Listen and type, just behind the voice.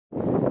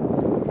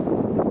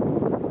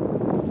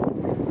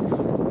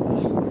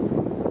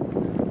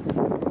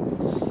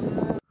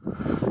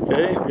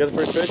Okay, we got the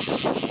first fish.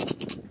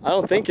 I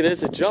don't think it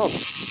is. It jumped.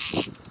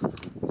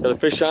 Got a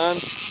fish on.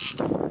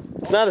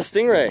 It's not a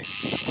stingray.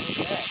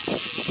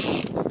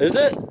 Is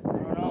it? I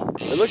don't know.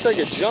 It looks like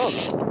it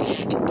jumped.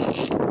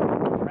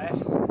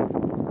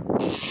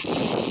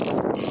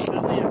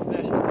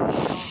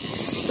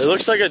 It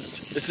looks like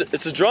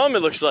it's a drum.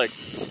 It looks like.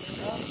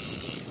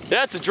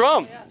 Yeah, it's a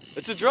drum.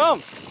 It's a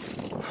drum.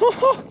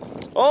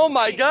 Oh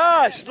my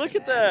gosh! Look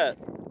at that.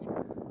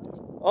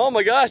 Oh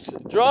my gosh,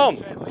 drum.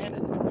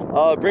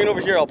 Bring it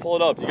over here. I'll pull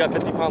it up. You got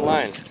 50-pound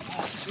line.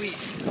 Oh, sweet.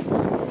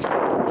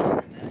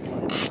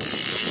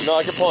 No,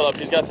 I can pull it up.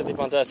 He's got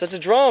 50-pound test. That's a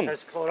drum.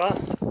 Just pull it up.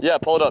 Yeah,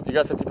 pull it up. You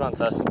got 50-pound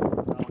test.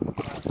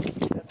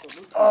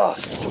 Oh,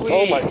 sweet.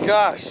 Oh my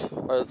gosh. All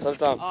right, let's set it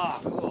down. Oh,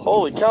 cool.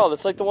 Holy cow,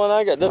 that's like the one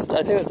I got.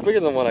 I think that's bigger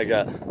than the one I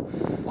got.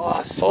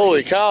 Oh, sweet.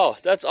 Holy cow,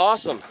 that's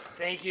awesome.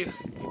 Thank you.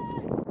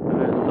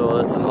 Alright, so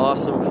that's an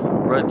awesome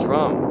red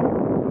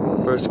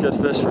drum. First good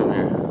fish from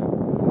here.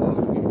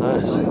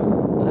 Nice.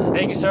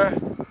 Thank you, sir.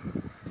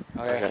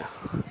 Okay.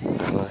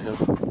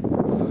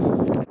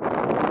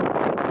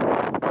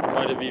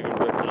 Might have even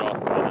ripped it off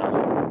by now.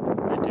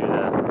 They do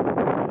that.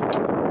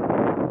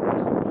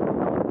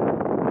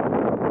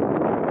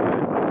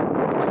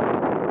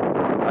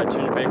 Alright,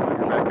 turn your bait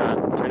clicker back on.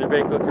 Turn your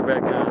bait clicker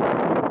back on.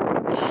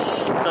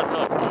 Set the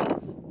hook.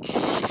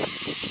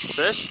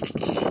 Fish?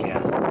 Yeah.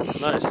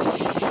 Nice.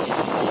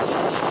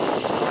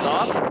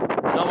 Stop?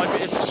 No,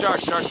 it's a shark.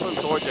 Shark swim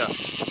towards you.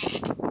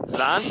 Is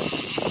it on? Yeah.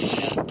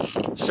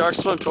 Shark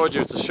swim towards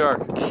you. It's a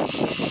shark.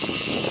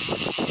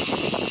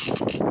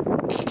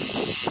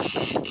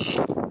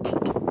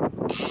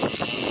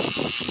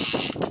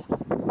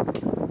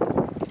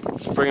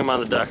 Just bring him on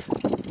the deck.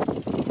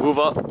 Move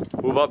up.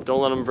 Move up.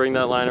 Don't let him bring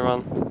that line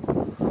around.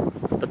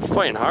 That's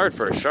fighting hard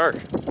for a shark.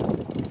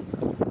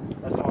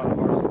 That's the one.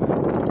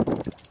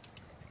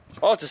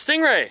 Oh, it's a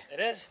stingray. It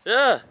is?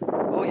 Yeah.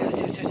 Oh, yes.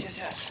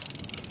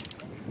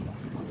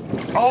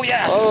 Oh,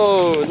 yeah.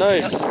 Oh,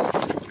 nice.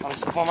 I'll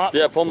just pull him up.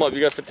 Yeah, pull him up. You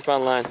got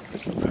 50-pound line.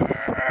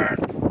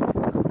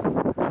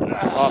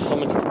 Oh,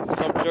 some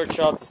jerk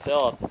chopped his tail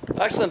off.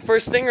 Excellent,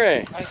 first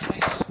stingray. Nice.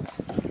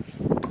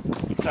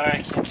 Sorry,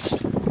 I can't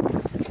just...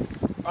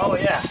 Oh,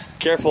 yeah.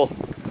 Careful.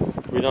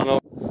 We don't know.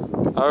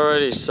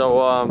 Alrighty,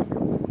 so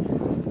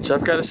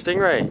Jeff got a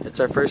stingray. It's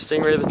our first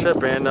stingray of the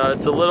trip, and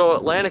it's a little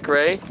Atlantic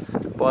ray,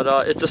 but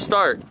it's a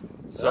start.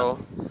 So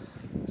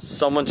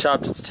someone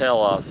chopped its tail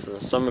off.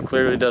 Someone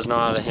clearly does know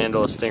how to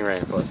handle a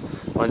stingray. But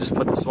want to just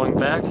put this one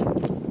back?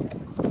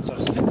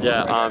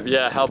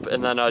 Yeah, help,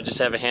 and then just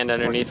have a hand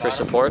underneath for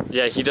support.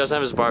 Yeah, he doesn't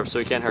have his barb, so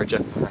he can't hurt you.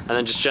 And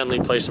then just gently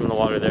place him in the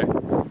water there.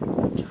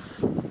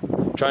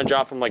 Try and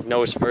drop him like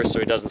nose first so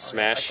he doesn't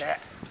smash.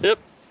 Yep.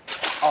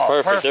 Oh,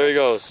 perfect. There he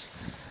goes.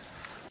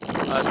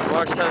 Alright, so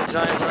Mark's got a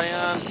giant ray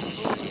on.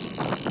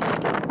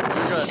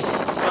 You're good.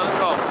 Just let him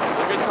go.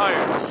 Don't get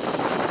tired.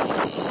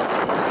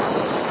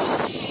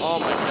 Oh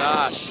my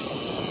gosh.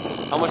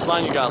 How much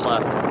line you got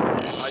left?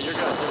 You're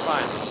good. You're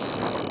fine.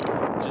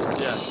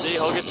 Yeah, see,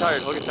 he'll get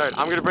tired,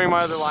 I'm gonna bring my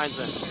other lines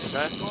in,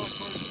 okay?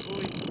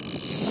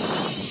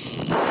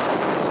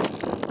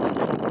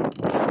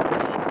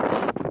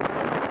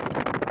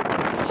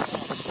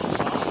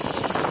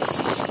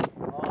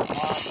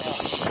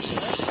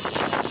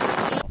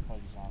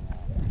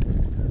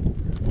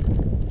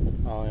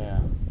 Oh,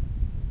 yeah.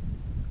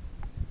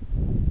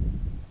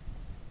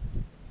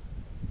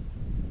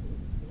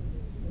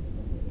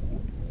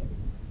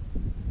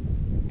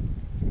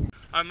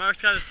 Alright,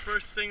 Mark's got his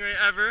first stingray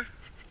ever.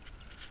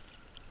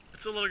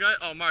 It's a little guy.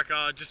 Oh, Mark,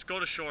 just go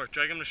to shore.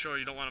 Drag him to shore.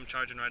 You don't want him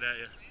charging right at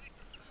you.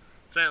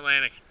 It's an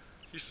Atlantic.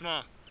 He's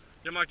small.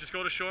 Yeah, Mark, just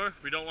go to shore.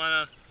 We don't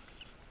want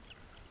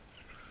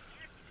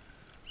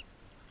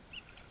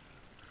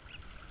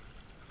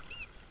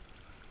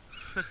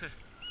to...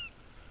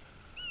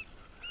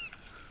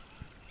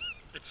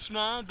 It's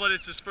small, but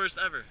it's his first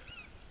ever.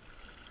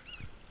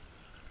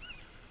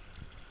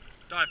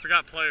 Oh, I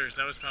forgot pliers.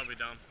 That was probably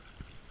dumb.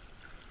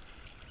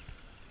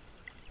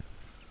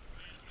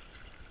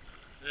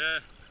 Yeah.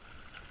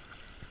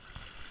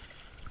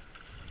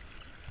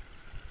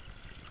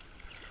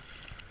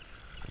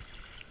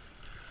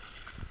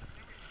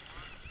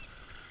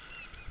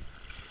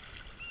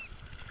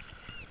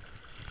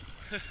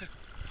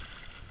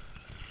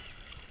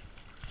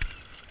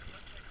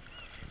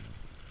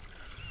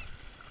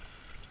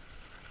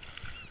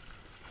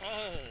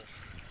 Oh.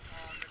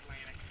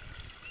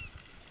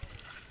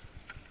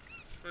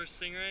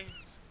 First stingray.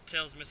 His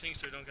tail's missing,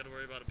 so you don't got to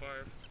worry about a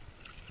barb.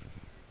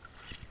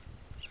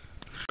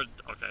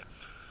 Okay.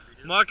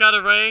 Mark got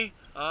a ray.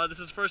 This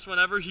is the first one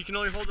ever. He can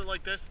only hold it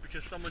like this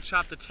because someone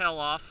chopped the tail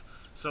off,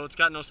 so it's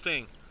got no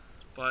sting.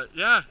 But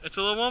yeah, it's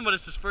a little one, but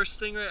it's his first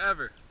stingray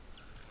ever.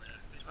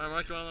 All right,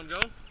 Mark, you want to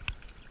let him go?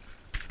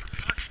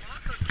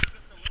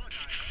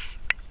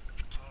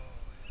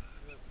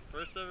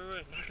 First ever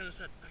ray. Knock on his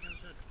head. Knock on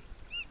his head.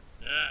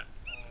 Yeah.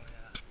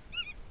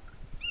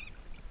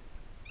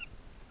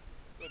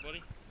 Go,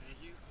 buddy. Thank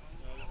you.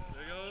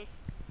 There he goes.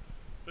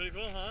 Pretty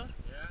cool, huh?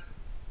 Yeah.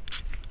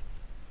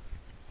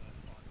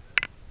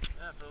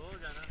 Yeah, for a little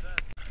guy, not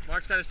bad.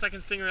 Mark's got his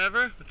second stinger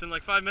ever within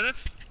like 5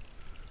 minutes.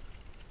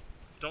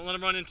 Don't let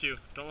him run into you.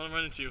 Don't let him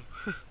run into you.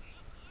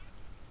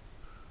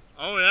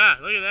 Oh yeah,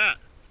 look at that.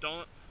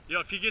 Don't. Yo,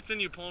 if he gets in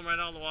you, pull him right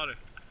out of the water.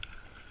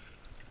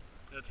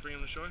 Let's bring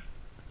him to shore.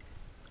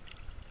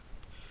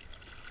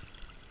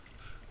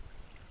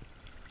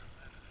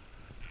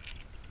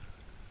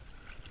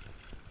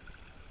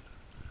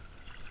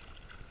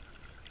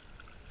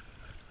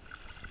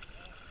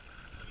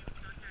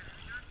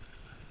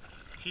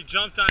 He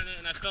jumped on it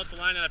and I felt the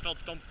line and I felt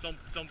thump, thump,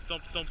 thump,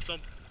 thump, thump,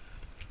 thump.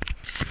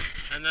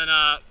 And then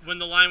when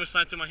the line was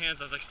sliding through my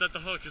hands, I was like, set the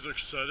hook. He's like,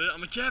 set it?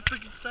 I'm like, yeah,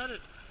 freaking set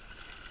it.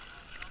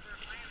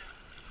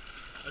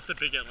 That's a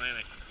big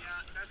Atlantic.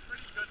 Yeah, that's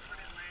pretty good for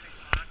an Atlantic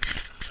box.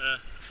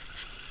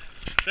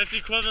 That's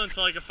equivalent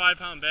to like a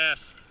 5-pound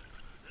bass.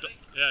 Really?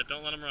 Yeah,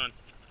 don't let him run.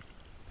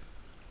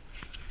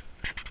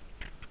 There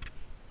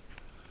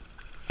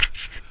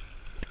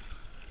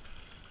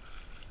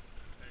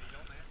you go,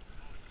 man.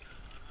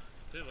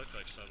 They look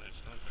like Southern,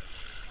 don't they?